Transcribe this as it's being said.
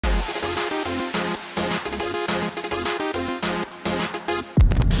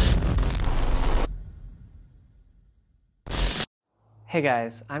Hey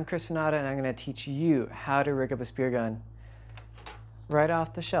guys, I'm Funada and I'm going to teach you how to rig up a spear gun right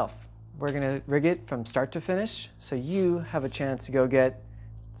off the shelf. We're going to rig it from start to finish so you have a chance to go get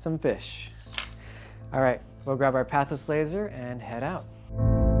some fish. All right, we'll grab our pathless laser and head out.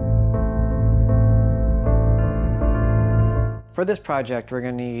 For this project, we're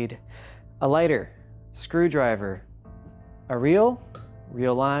going to need a lighter, screwdriver, a reel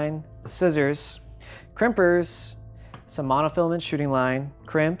line, scissors, crimpers, some monofilament shooting line,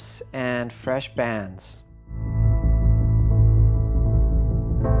 crimps, and fresh bands.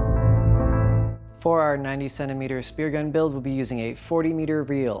 For our 90 centimeter spear gun build, we'll be using a 40 meter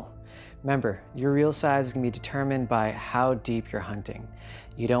reel. Remember, your reel size is going to be determined by how deep you're hunting.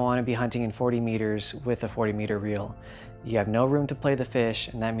 You don't want to be hunting in 40 meters with a 40 meter reel. You have no room to play the fish,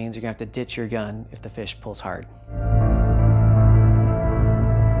 and that means you're going to have to ditch your gun if the fish pulls hard.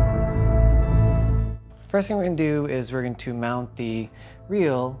 First thing we're going to do is we're going to mount the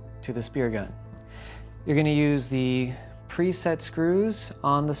reel to the spear gun. You're going to use the preset screws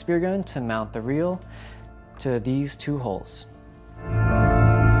on the spear gun to mount the reel to these two holes.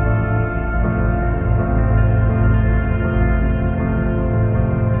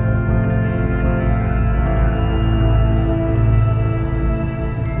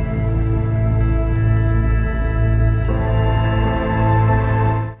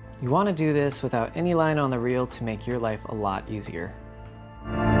 You want to do this without any line on the reel to make your life a lot easier.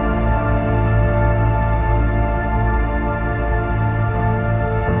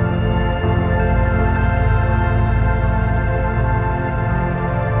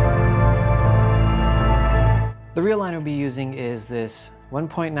 The reel line we'll be using is this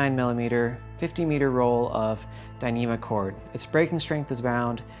 1.9 millimeter, 50 meter roll of Dyneema cord. Its breaking strength is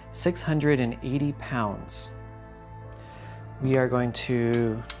around 680 pounds. We are going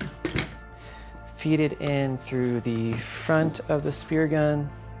to feed it in through the front of the spear gun.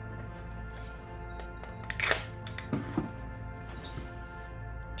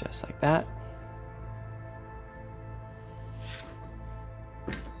 Just like that.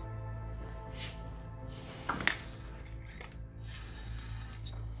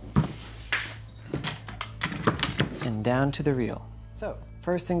 And down to the reel. So,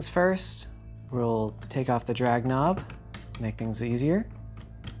 first things first, we'll take off the drag knob. Make things easier.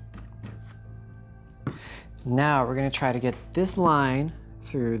 Now we're going to try to get this line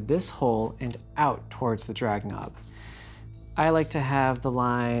through this hole and out towards the drag knob. I like to have the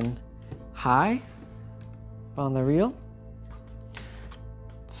line high on the reel.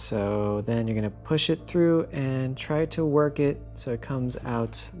 So then you're going to push it through and try to work it so it comes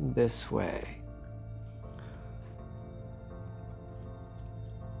out this way.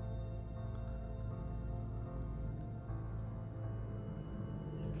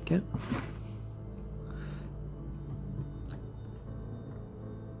 Yep.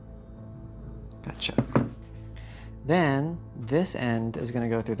 Gotcha. Then this end is going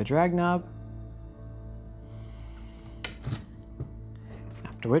to go through the drag knob,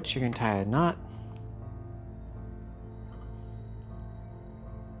 after which you're going to tie a knot.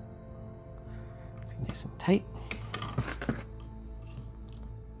 Nice and tight.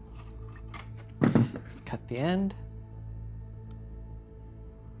 Cut the end.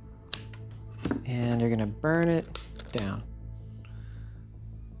 And you're going to burn it down.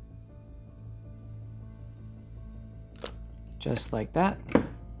 Just like that.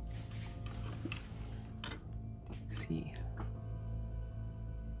 See.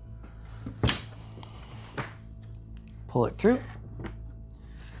 Pull it through.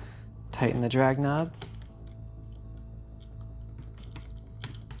 Tighten the drag knob.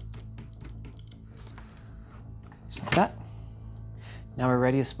 Just like that. Now we're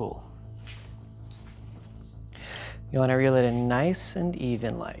ready to spool. You want to reel it in nice and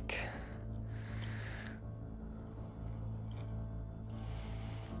even like.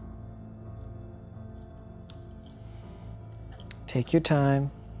 Take your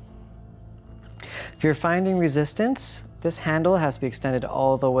time. If you're finding resistance, this handle has to be extended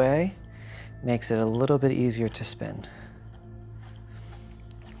all the way. Makes it a little bit easier to spin.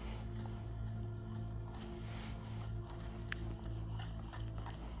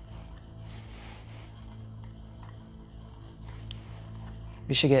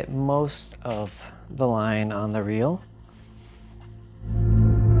 You should get most of the line on the reel.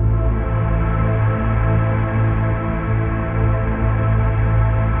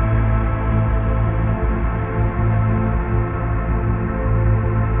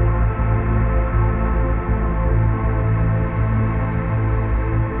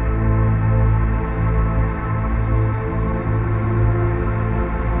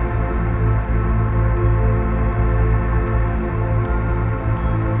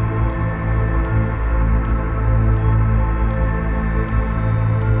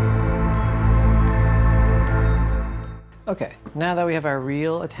 Okay, now that we have our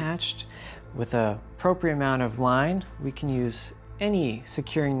reel attached with an appropriate amount of line, we can use any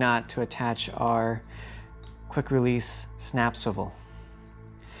securing knot to attach our quick release snap swivel.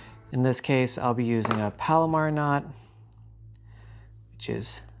 In this case, I'll be using a Palomar knot, which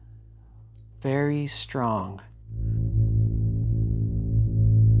is very strong.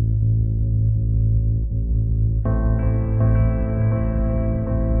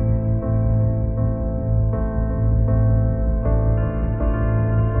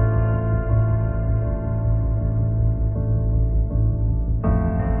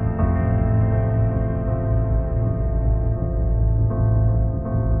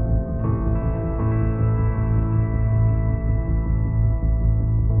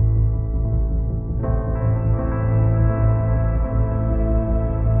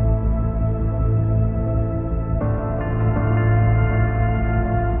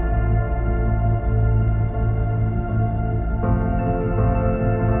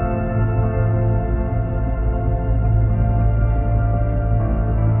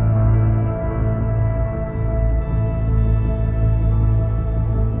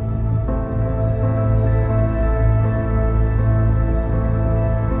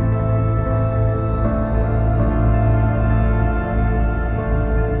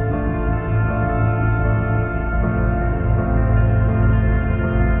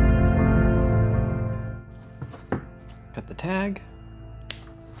 Cut the tag.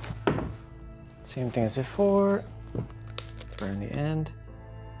 Same thing as before. Burn the end.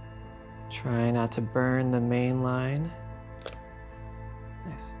 Try not to burn the main line.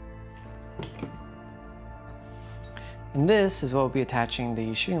 Nice. And this is what we'll be attaching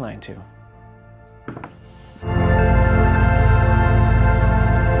the shooting line to.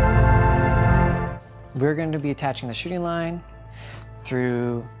 We're going to be attaching the shooting line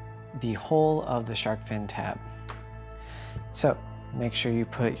through the hole of the shark fin tab. So make sure you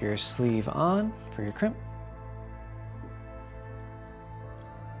put your sleeve on for your crimp.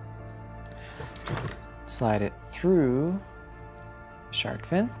 Slide it through the shark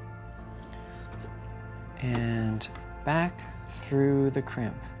fin and back through the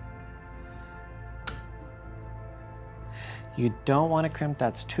crimp. You don't want a crimp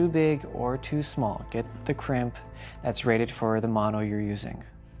that's too big or too small. Get the crimp that's rated for the mono you're using.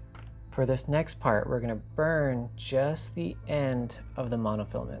 For this next part, we're going to burn just the end of the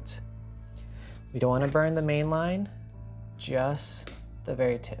monofilament. We don't want to burn the main line, just the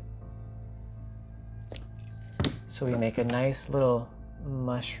very tip. So we make a nice little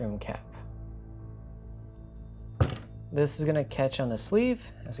mushroom cap. This is going to catch on the sleeve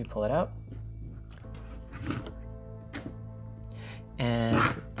as we pull it out. And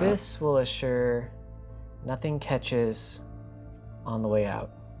this will assure nothing catches on the way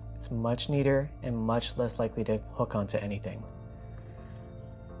out. It's much neater and much less likely to hook onto anything.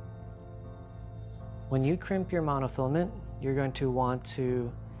 When you crimp your monofilament, you're going to want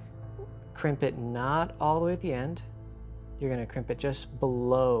to crimp it not all the way at the end. You're going to crimp it just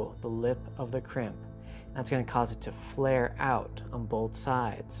below the lip of the crimp. That's going to cause it to flare out on both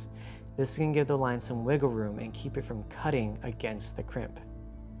sides. This can give the line some wiggle room and keep it from cutting against the crimp.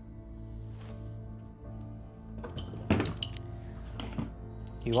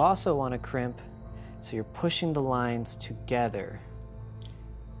 You also want to crimp so you're pushing the lines together,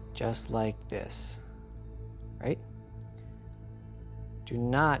 just like this, right? Do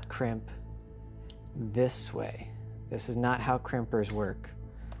not crimp this way. This is not how crimpers work.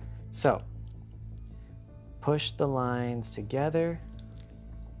 So, push the lines together,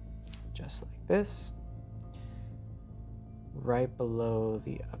 just like this, right below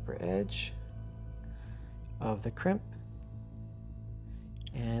the upper edge of the crimp,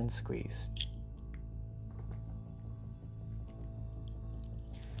 and squeeze.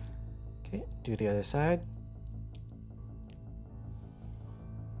 Okay, do the other side.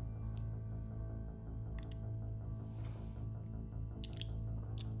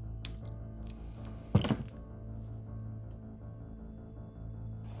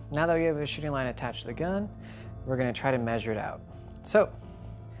 Now that we have a shooting line attached to the gun, we're going to try to measure it out. So,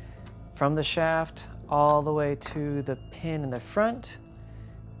 from the shaft all the way to the pin in the front,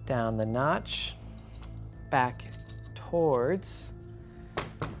 down the notch, back towards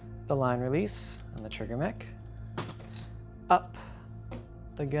the line release on the trigger mech, up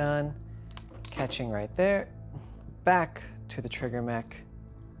the gun, catching right there, back to the trigger mech,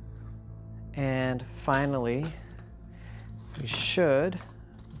 and finally, we should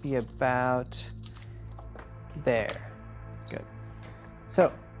be about there. Good.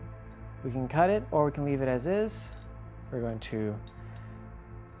 So we can cut it or we can leave it as is. We're going to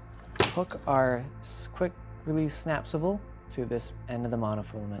hook our quick release snap swivel to this end of the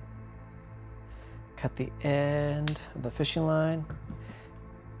monofilament. Cut the end of the fishing line,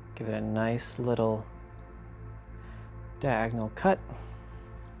 give it a nice little diagonal cut.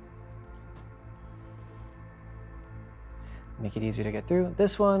 Make it easier to get through.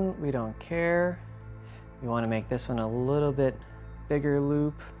 This one, we don't care. We want to make this one a little bit bigger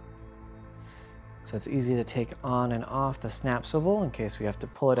loop, so it's easy to take on and off the snap swivel in case we have to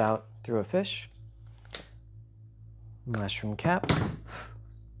pull it out through a fish. Mushroom cap.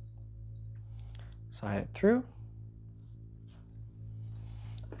 Slide it through.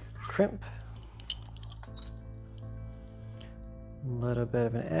 Crimp. A little bit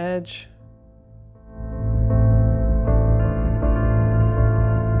of an edge.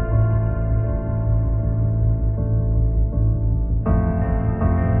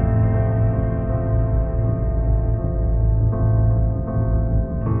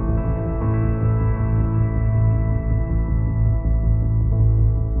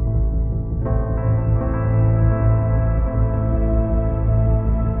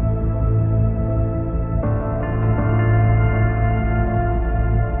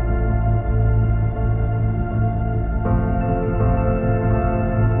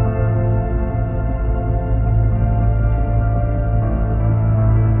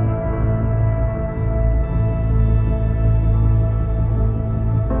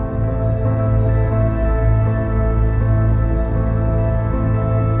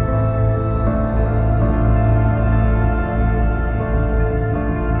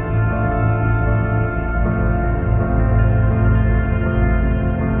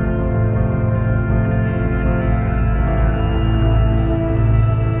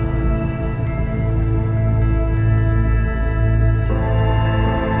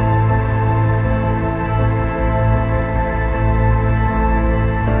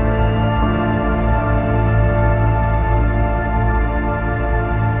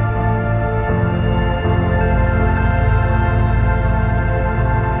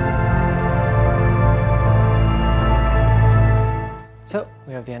 So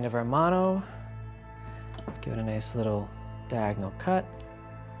we have the end of our mono. Let's give it a nice little diagonal cut.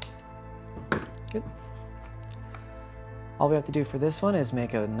 Good. All we have to do for this one is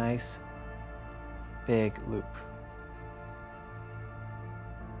make a nice big loop.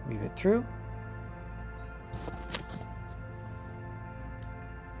 Weave it through.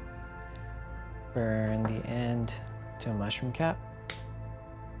 Burn the end to a mushroom cap.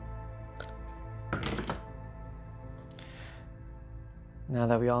 Now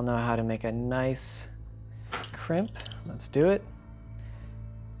that we all know how to make a nice crimp, let's do it.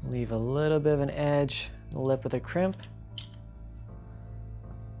 Leave a little bit of an edge, the lip of the crimp.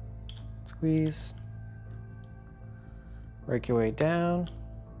 Squeeze. Work your way down,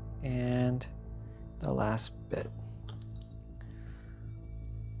 and the last bit.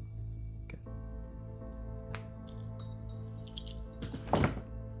 Good.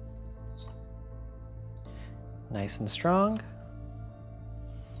 Nice and strong.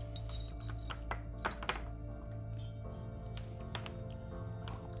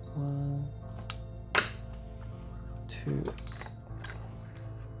 One, two,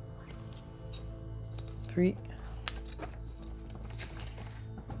 three.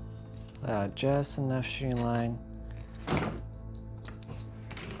 Allow just enough shooting line.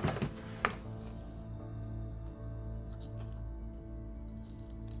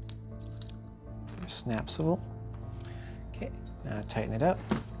 Snap swivel. Okay, now tighten it up.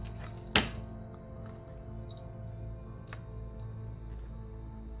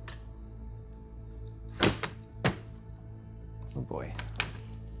 Oh boy.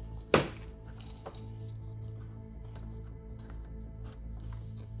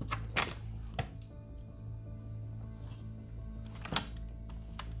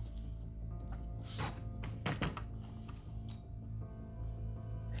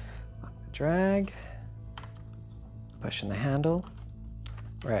 Lock the drag. Pushing the handle.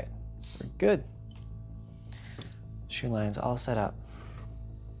 Right, we're good. Shoe line's all set up.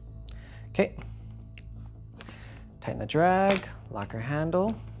 Okay. Tighten the drag, lock our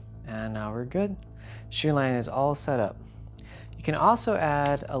handle, and now we're good. Shoe line is all set up. You can also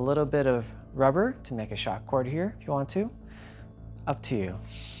add a little bit of rubber to make a shock cord here if you want to. Up to you.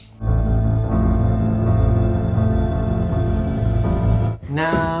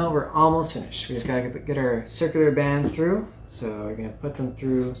 Now we're almost finished. We just gotta get our circular bands through. So we're gonna put them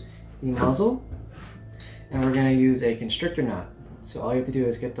through the muzzle, and we're gonna use a constrictor knot. So all you have to do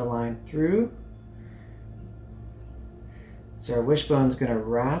is get the line through. So our wishbone's gonna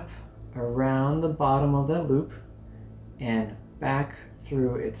wrap around the bottom of that loop and back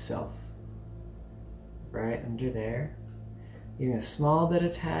through itself. Right under there. Getting a small bit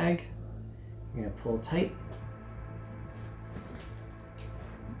of tag, you're gonna pull tight.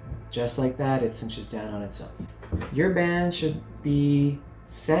 Just like that, it cinches down on its own. Your band should be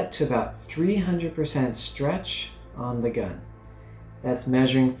set to about 300% stretch on the gun. That's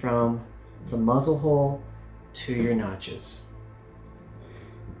measuring from the muzzle hole to your notches.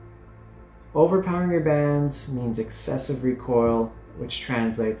 Overpowering your bands means excessive recoil, which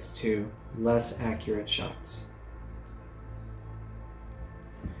translates to less accurate shots.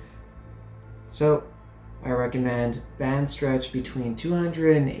 So I recommend band stretch between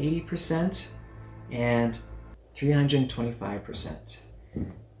 280% and 325%.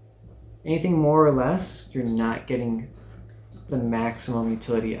 Anything more or less, you're not getting the maximum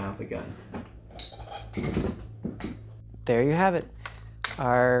utility out of the gun. There you have it.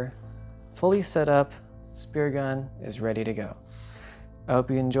 Our fully set up spear gun is ready to go. I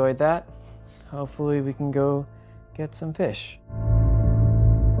hope you enjoyed that. Hopefully we can go get some fish.